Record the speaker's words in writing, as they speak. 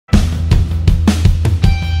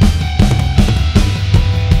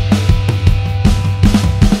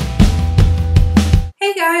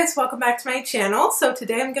welcome back to my channel. So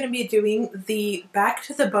today I'm going to be doing the Back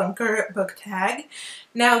to the Bunker book tag.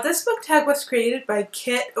 Now this book tag was created by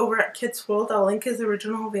Kit over at Kit's World. I'll link his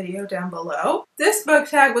original video down below. This book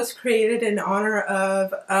tag was created in honor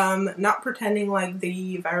of not pretending like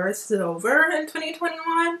the virus is over in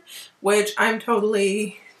 2021, which I'm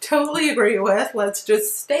totally agree with. Let's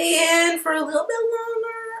just stay in for a little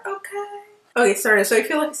bit longer, okay? Okay, sorry, so I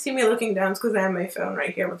feel like you see me looking down because I have my phone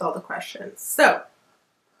right here with all the questions. So,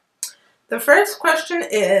 the first question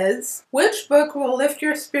is, which book will lift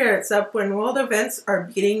your spirits up when world events are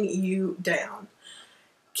beating you down?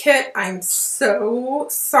 Kit, I'm so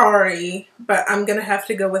sorry, but I'm gonna have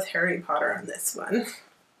to go with Harry Potter on this one.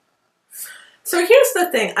 So here's the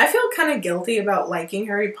thing, I feel kind of guilty about liking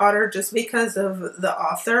Harry Potter just because of the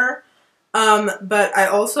author, but I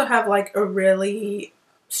also have like a really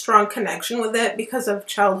strong connection with it because of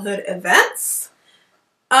childhood events,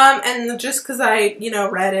 and just because I,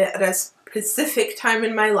 read it at a specific time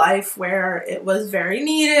in my life where it was very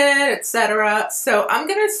needed, etc. So I'm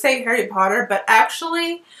gonna say Harry Potter, but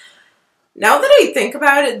actually, now that I think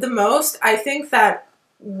about it the most, I think that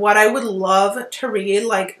what I would love to read,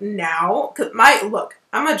 like now, because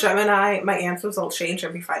I'm a Gemini, my answers will change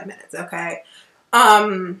every 5 minutes, okay?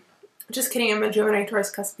 Just kidding, I'm a Gemini,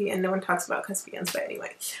 Taurus, Cuspian, no one talks about Cuspians, but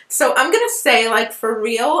anyway. So I'm gonna say, like, for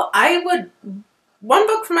real, one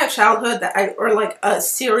book from my childhood or like a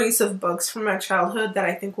series of books from my childhood that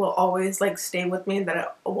I think will always, like, stay with me, that I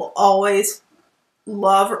will always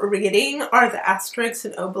love reading are the Asterix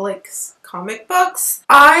and Obelix comic books.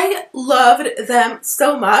 I loved them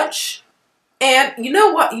so much. And you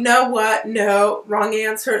know what? No, wrong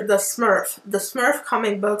answer. The Smurf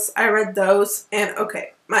comic books, I read those, and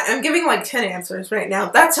okay. I'm giving like 10 answers right now.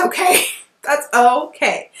 That's okay. That's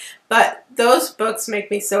okay. But those books make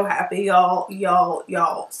me so happy, y'all,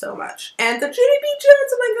 so much. And the GDP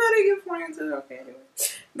Jones, oh my god, I give 4 answers. Okay, anyway.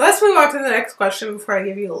 Let's move on to the next question before I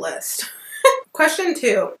give you a list. Question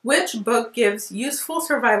 2. Which book gives useful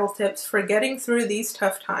survival tips for getting through these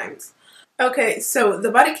tough times? Okay, so The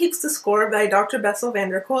Body Keeps the Score by Dr. Bessel van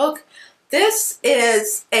der Kolk. This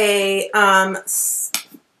is a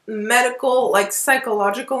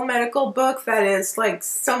psychological medical book that is like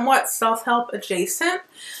somewhat self-help adjacent.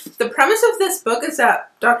 The premise of this book is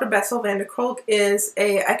that Dr. Bessel van der Kolk is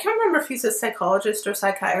I can't remember if he's a psychologist or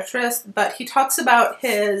psychiatrist, but he talks about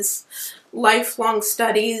his lifelong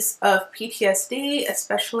studies of PTSD,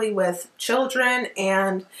 especially with children,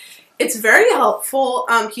 and it's very helpful.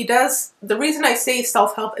 The reason I say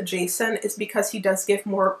self-help adjacent is because he does give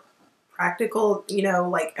more practical,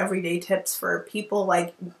 like everyday tips for people,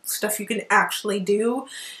 like stuff you can actually do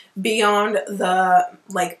beyond the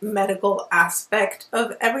like medical aspect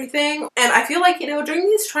of everything. And I feel like, during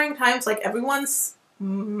these trying times, like everyone's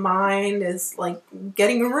mind is like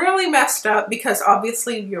getting really messed up because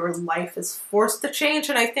obviously your life is forced to change,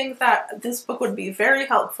 and I think that this book would be very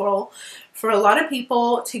helpful for a lot of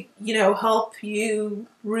people to help you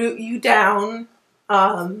root you down,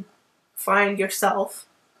 find yourself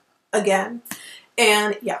again.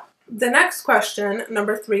 And yeah, the next question,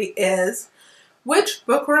 number 3, is which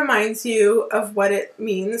book reminds you of what it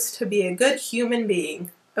means to be a good human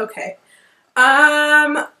being? Okay,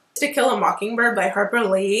 To Kill a Mockingbird by Harper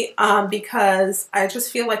Lee, because I just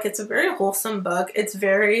feel like it's a very wholesome book. It's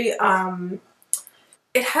very,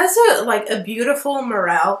 it has a beautiful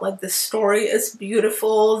morale, like the story is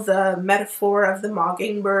beautiful, the metaphor of the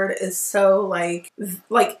mockingbird is so like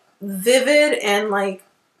vivid and like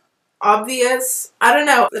obvious. I don't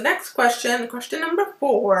know. The next question number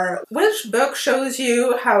 4, which book shows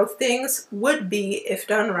you how things would be if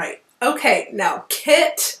done right? Okay, now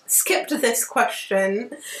Kit skipped this question.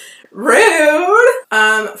 Rude!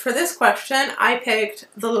 For this question, I picked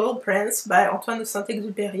The Little Prince by Antoine de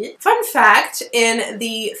Saint-Exupéry. Fun fact, in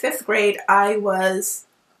the 5th grade,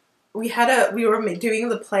 we were doing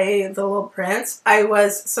the play The Little Prince. I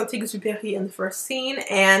was Saint-Exupéry in the first scene,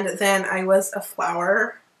 and then I was a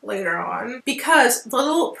flower later on. Because The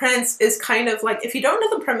Little Prince is kind of like, if you don't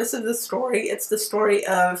know the premise of the story, it's the story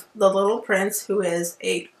of the little prince who is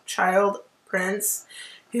a child prince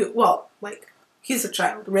who, he's a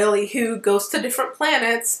child, really, who goes to different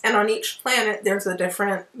planets, and on each planet there's a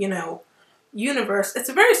different, universe. It's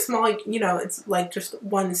a very small, it's like just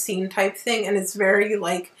one scene type thing, and it's very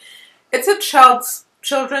like, it's a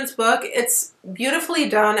children's book. It's beautifully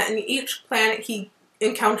done, and each planet he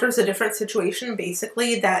encounters a different situation,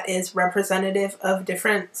 basically, that is representative of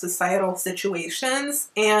different societal situations,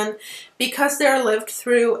 and because they're lived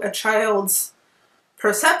through a child's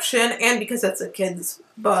perception, and because it's a kid's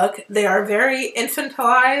book, they are very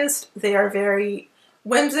infantilized, they are very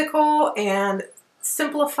whimsical, and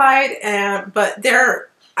simplified, but they're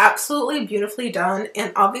absolutely beautifully done.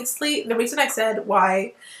 And obviously, the reason I said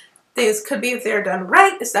why things could be if they're done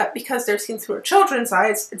right is that because they're seen through a children's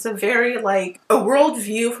eyes, it's a very like a world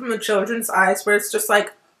view from a children's eyes where it's just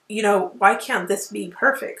like, you know, why can't this be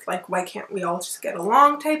perfect? Like, why can't we all just get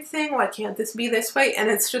along type thing? Why can't this be this way? And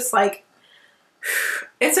it's just like,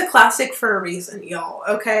 it's a classic for a reason, y'all,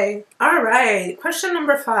 okay? All right, question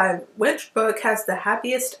number 5. Which book has the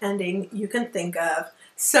happiest ending you can think of?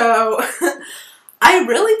 So, I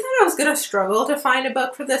really thought I was going to struggle to find a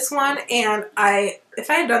book for this one, and if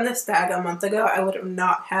I had done this tag a month ago, I would have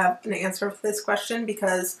not have an answer for this question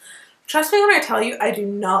because, trust me when I tell you, I do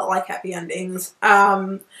not like happy endings.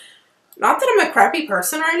 Not that I'm a crappy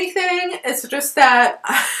person or anything, it's just that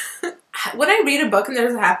when I read a book and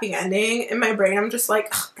there's a happy ending, in my brain I'm just like,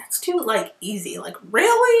 oh, that's too like easy. Like,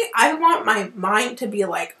 really? I want my mind to be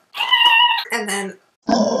like, and then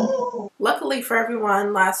luckily for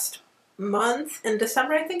everyone, last month in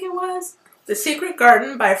December, I think it was, The Secret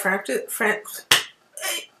Garden by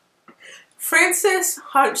Frances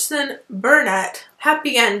Hodgson Burnett,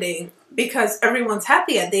 happy ending, because everyone's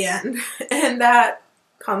happy at the end, and that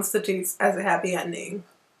constitutes as a happy ending.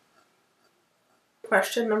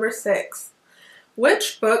 Question number 6.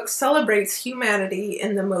 Which book celebrates humanity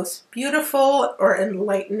in the most beautiful or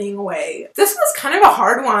enlightening way? This was kind of a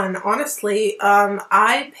hard one, honestly.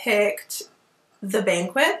 I picked The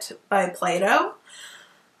Banquet by Plato.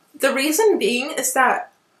 The reason being is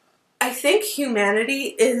that I think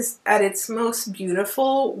humanity is at its most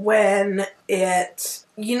beautiful when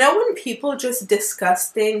when people just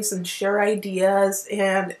discuss things and share ideas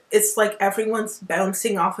and it's like everyone's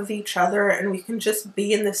bouncing off of each other and we can just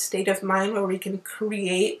be in this state of mind where we can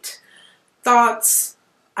create thoughts,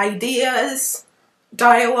 ideas,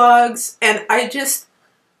 dialogues, and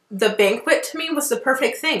The Banquet to me was the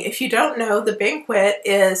perfect thing. If you don't know, The Banquet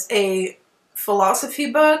is a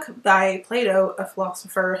philosophy book by Plato, a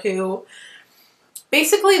philosopher who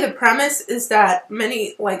basically the premise is that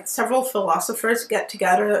several philosophers get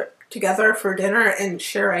together for dinner and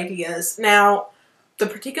share ideas. Now, the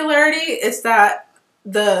particularity is that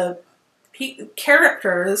the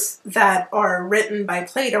characters that are written by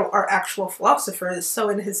Plato are actual philosophers. So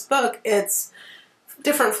in his book, it's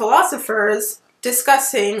different philosophers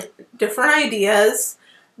discussing different ideas.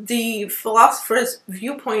 The philosophers'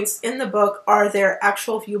 viewpoints in the book are their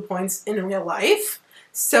actual viewpoints in real life.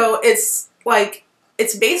 So it's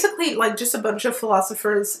basically like just a bunch of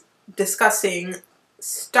philosophers discussing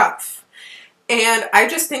stuff. And I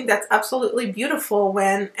just think that's absolutely beautiful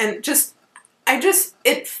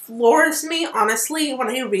it floors me, honestly, when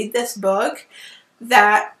I read this book,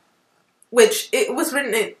 which it was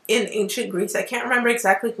written in ancient Greece. I can't remember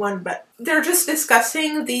exactly when, but they're just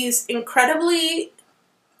discussing these incredibly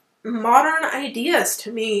modern ideas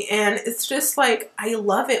to me, and it's just like, I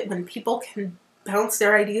love it when people can bounce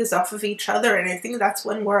their ideas off of each other, and I think that's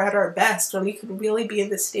when we're at our best, when we can really be in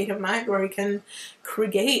this state of mind where we can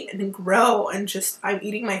create and grow, and I'm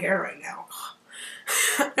eating my hair right now.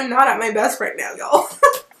 I'm not at my best right now, y'all.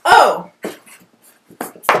 Oh!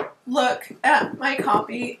 Look at my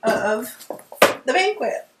copy of The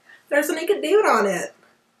Banquet. There's a naked dude on it.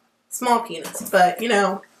 Small penis, but,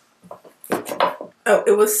 oh,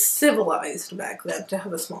 it was civilized back then to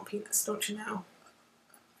have a small penis, don't you know?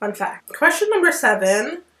 Fun fact. Question number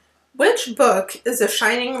 7. Which book is a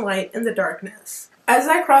shining light in the darkness? As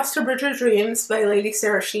I Crossed a Bridge of Dreams by Lady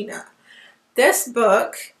Sarashina. This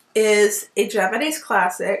book is a Japanese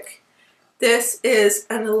classic. This is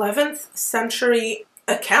an 11th century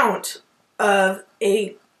account of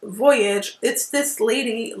a voyage. It's this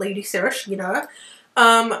Lady Sarashina.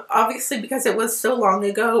 Obviously, because it was so long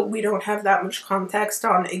ago, we don't have that much context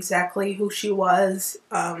on exactly who she was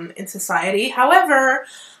in society. However,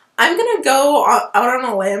 I'm gonna go out on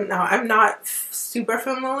a limb. Now, I'm not super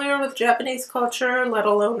familiar with Japanese culture, let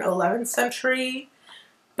alone 11th century,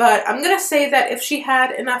 but I'm gonna say that if she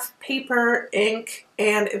had enough paper, ink,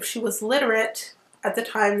 and if she was literate at the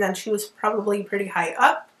time, then she was probably pretty high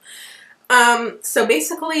up. So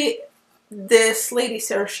basically, this Lady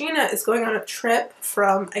Sarashina is going on a trip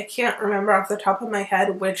from, I can't remember off the top of my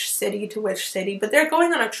head which city to which city, but they're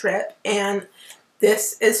going on a trip, and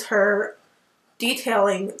this is her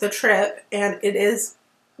detailing the trip, and it is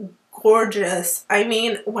gorgeous. I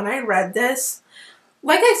mean, when I read this,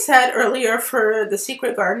 like I said earlier for The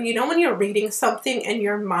Secret Garden, when you're reading something and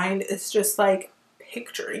your mind is just like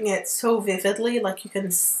picturing it so vividly, like you can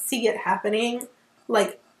see it happening,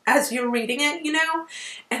 like as you're reading it,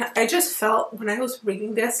 and I just felt when I was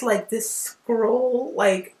reading this, like this scroll,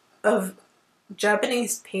 like of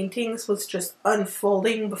Japanese paintings was just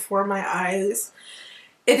unfolding before my eyes.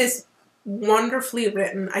 It is wonderfully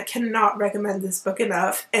written. I cannot recommend this book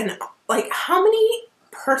enough. And like, how many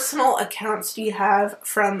personal accounts do you have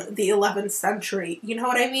from the 11th century? You know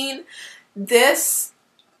what I mean? This,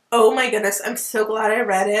 oh my goodness, I'm so glad I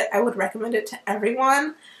read it. I would recommend it to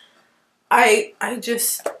everyone. I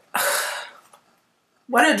just,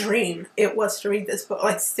 what a dream it was to read this book.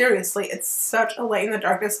 Like, seriously, it's such a light in the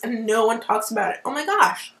darkness and no one talks about it. Oh my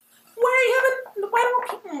gosh. Why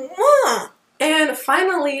don't people? And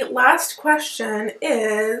finally, last question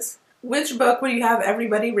is, which book would you have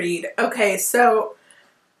everybody read? Okay, so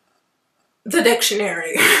the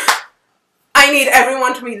dictionary. I need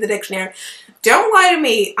everyone to read the dictionary. Don't lie to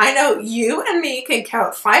me. I know you and me can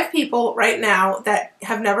count 5 people right now that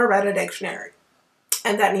have never read a dictionary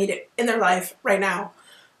and that need it in their life right now.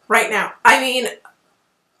 Right now. I mean,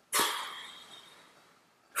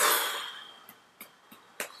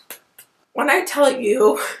 when I tell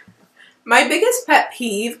you, my biggest pet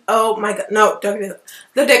peeve, oh my god, no, don't do that.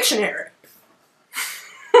 The dictionary.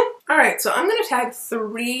 Alright, so I'm going to tag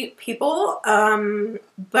 3 people,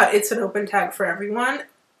 but it's an open tag for everyone,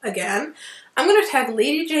 again. I'm going to tag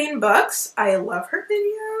Lady Jane Books. I love her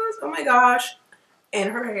videos, oh my gosh,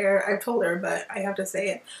 and her hair. I've told her, but I have to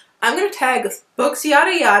say it. I'm going to tag Books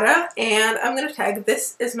Yada Yada, and I'm going to tag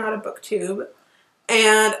This Is Not a Booktube.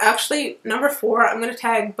 And actually, number 4, I'm going to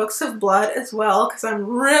tag Books of Blood as well, because I'm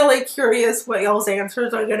really curious what y'all's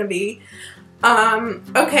answers are going to be.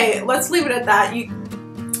 Okay, let's leave it at that. You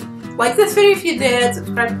like this video if you did,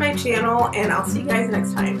 subscribe to my channel, and I'll see you guys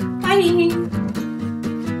next time. Bye!